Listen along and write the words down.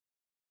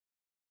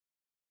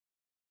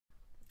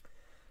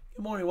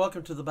Good morning.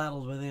 Welcome to the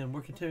Battles Within.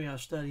 We're continuing our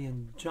study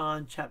in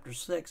John chapter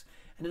 6.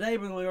 And today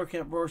we're going to be looking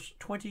at verse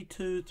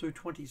 22 through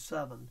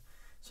 27.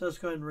 So let's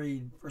go ahead and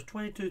read verse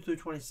 22 through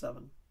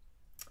 27.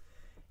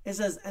 It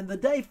says, "And the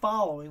day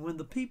following, when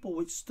the people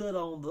which stood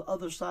on the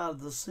other side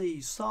of the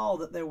sea saw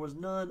that there was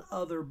none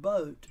other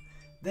boat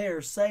there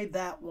save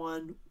that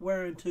one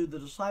whereinto the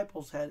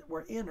disciples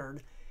were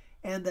entered,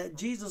 and that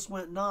Jesus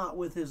went not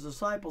with his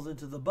disciples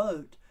into the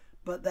boat,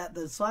 but that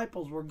the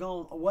disciples were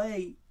gone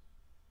away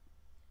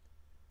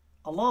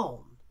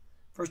alone."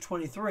 Verse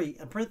 23,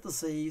 in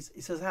parentheses,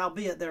 it says,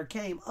 "Howbeit there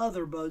came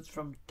other boats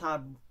from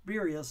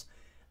Tiberias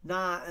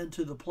nigh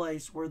unto the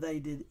place where they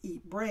did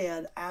eat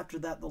bread, after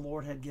that the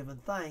Lord had given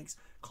thanks."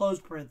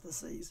 Close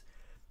parentheses.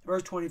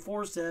 Verse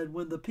 24 said,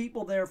 "When the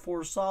people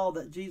therefore saw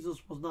that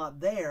Jesus was not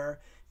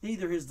there,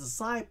 neither his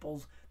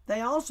disciples,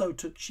 they also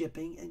took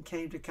shipping and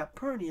came to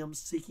Capernaum,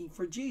 seeking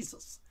for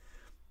Jesus.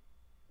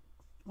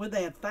 When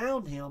they had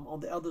found him on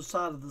the other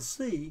side of the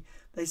sea,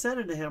 they said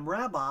unto him,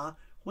 Rabbi,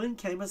 when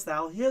camest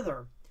thou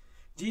hither?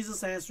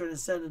 Jesus answered and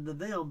said unto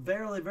them,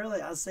 Verily,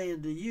 verily, I say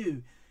unto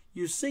you,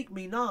 you seek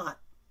me not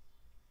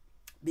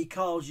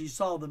because ye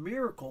saw the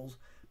miracles,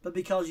 but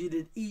because ye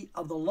did eat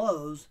of the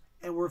loaves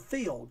and were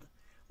filled.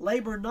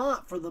 Labor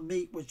not for the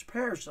meat which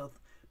perisheth,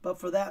 but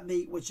for that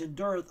meat which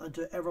endureth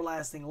unto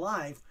everlasting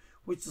life,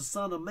 which the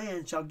Son of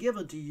Man shall give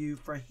unto you,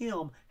 for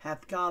him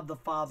hath God the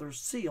Father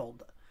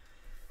sealed."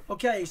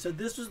 Okay, so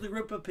this was the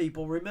group of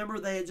people. Remember,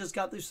 they had just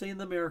got through seeing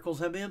the miracles,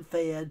 had been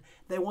fed.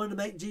 They wanted to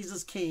make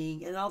Jesus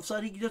king, and all of a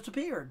sudden he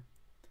disappeared.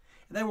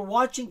 And they were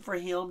watching for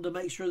him to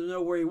make sure to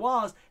know where he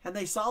was, and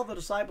they saw the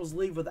disciples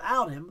leave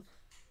without him.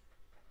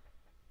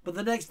 But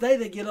the next day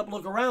they get up,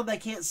 look around, they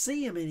can't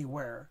see him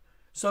anywhere.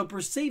 So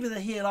perceiving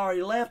that he had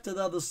already left to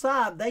the other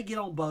side, they get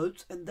on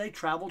boats and they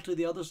travel to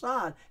the other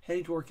side,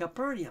 heading toward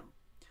Capernaum.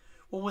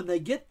 Well, when they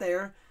get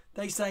there,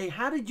 they say,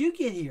 "How did you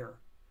get here?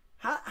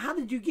 How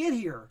did you get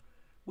here?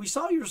 We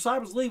saw your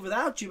disciples leave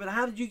without you, but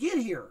how did you get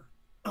here?"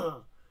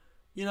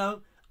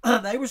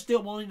 They were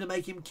still wanting to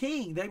make him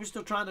king. They were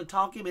still trying to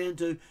talk him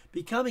into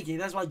becoming king.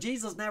 That's why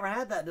Jesus never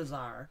had that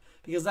desire,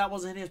 because that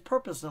wasn't his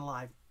purpose in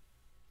life.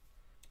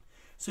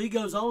 So he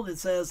goes on and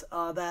says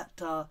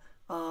that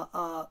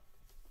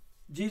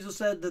Jesus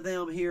said to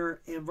them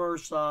here in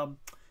verse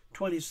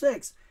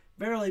 26,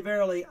 "Verily,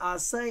 verily, I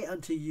say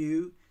unto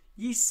you,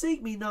 ye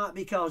seek me not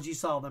because ye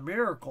saw the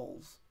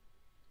miracles,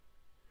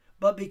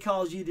 but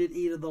because ye did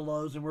eat of the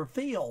loaves and were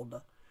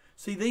filled."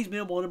 See, these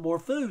men wanted more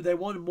food. They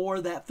wanted more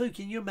of that food.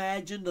 Can you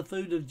imagine the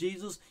food of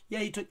Jesus? Yeah,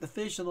 he took the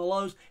fish and the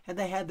loaves, and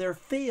they had their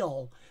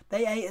fill.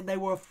 They ate and they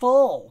were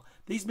full.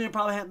 These men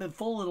probably hadn't been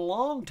full in a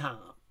long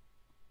time.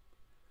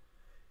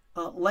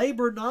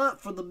 "Labor not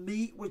for the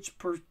meat which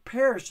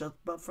perisheth,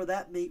 but for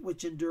that meat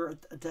which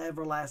endureth unto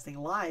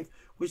everlasting life,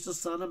 which the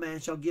Son of Man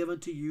shall give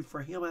unto you,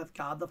 for him hath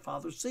God the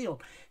Father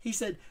sealed." He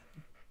said,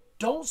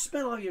 don't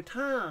spend all your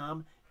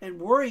time and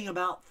worrying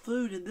about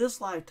food in this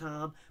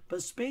lifetime,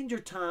 but spend your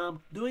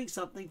time doing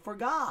something for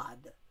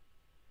God.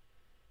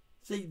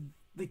 See,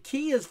 the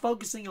key is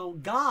focusing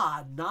on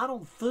God, not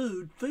on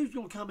food. Food's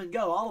going to come and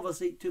go. All of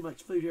us eat too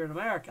much food here in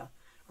America,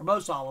 or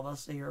most all of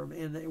us here,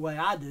 in the way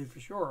I do for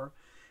sure.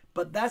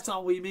 But that's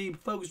not what we need.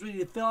 Focus. We need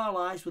to fill our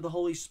lives with the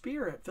Holy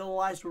Spirit. Fill our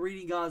lives with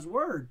reading God's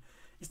Word.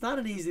 It's not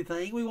an easy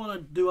thing. We want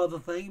to do other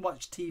things,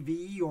 watch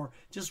TV, or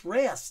just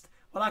rest.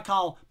 What I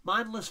call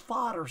mindless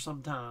fodder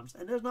sometimes.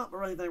 And there's not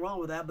really anything wrong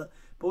with that, but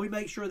we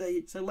make sure that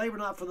it said, "Labor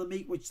not for the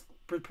meat which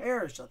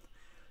perisheth."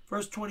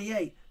 Verse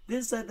 28,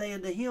 "Then said they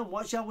unto him,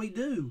 What shall we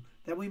do,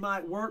 that we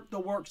might work the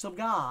works of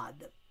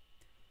God?"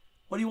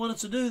 What do you want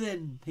us to do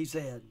then? He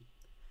said.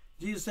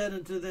 Jesus said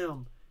unto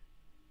them,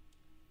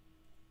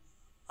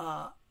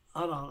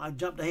 hold on, I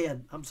jumped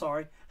ahead. I'm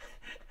sorry.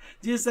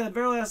 Jesus said,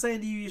 "Verily I say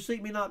unto you, you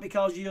seek me not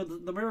because ye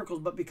of the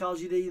miracles, but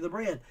because ye did eat the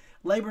bread.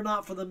 Labor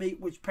not for the meat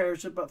which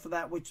perisheth, but for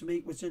that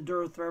meat which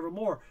endureth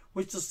forevermore,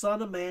 which the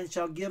Son of Man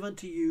shall give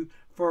unto you,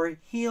 for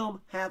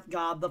him hath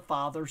God the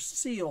Father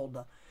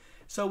sealed."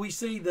 So we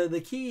see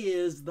the key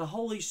is the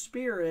Holy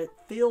Spirit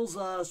fills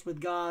us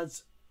with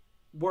God's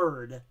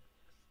Word,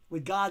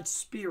 with God's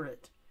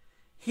Spirit.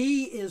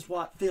 He is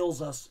what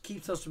fills us,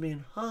 keeps us from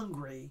being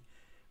hungry.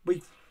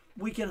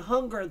 We can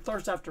hunger and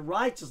thirst after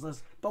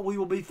righteousness, but we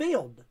will be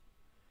filled.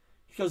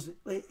 Because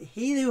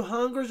he who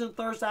hungers and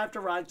thirsts after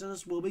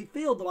righteousness will be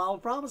filled. The Bible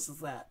promises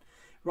that.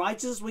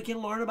 Righteousness, we can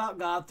learn about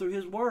God through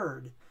his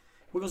Word.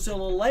 We're going to see a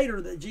little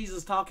later that Jesus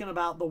is talking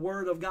about the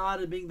Word of God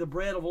and being the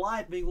bread of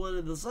life, being one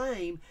and the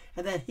same,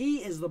 and that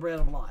he is the bread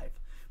of life.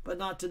 But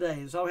not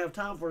today. So we have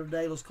time for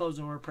today. Let's close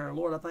in our prayer.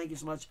 Lord, I thank you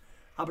so much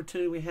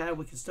opportunity we have.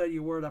 We can study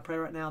your Word. I pray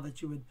right now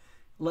that you would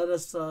let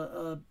us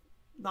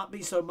not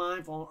be so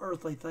mindful on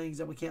earthly things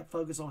that we can't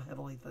focus on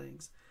heavenly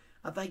things.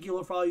 I thank you,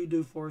 Lord, for all you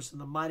do for us. In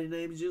the mighty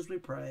name of Jesus we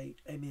pray.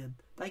 Amen.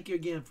 Thank you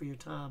again for your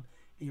time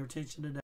and your attention today.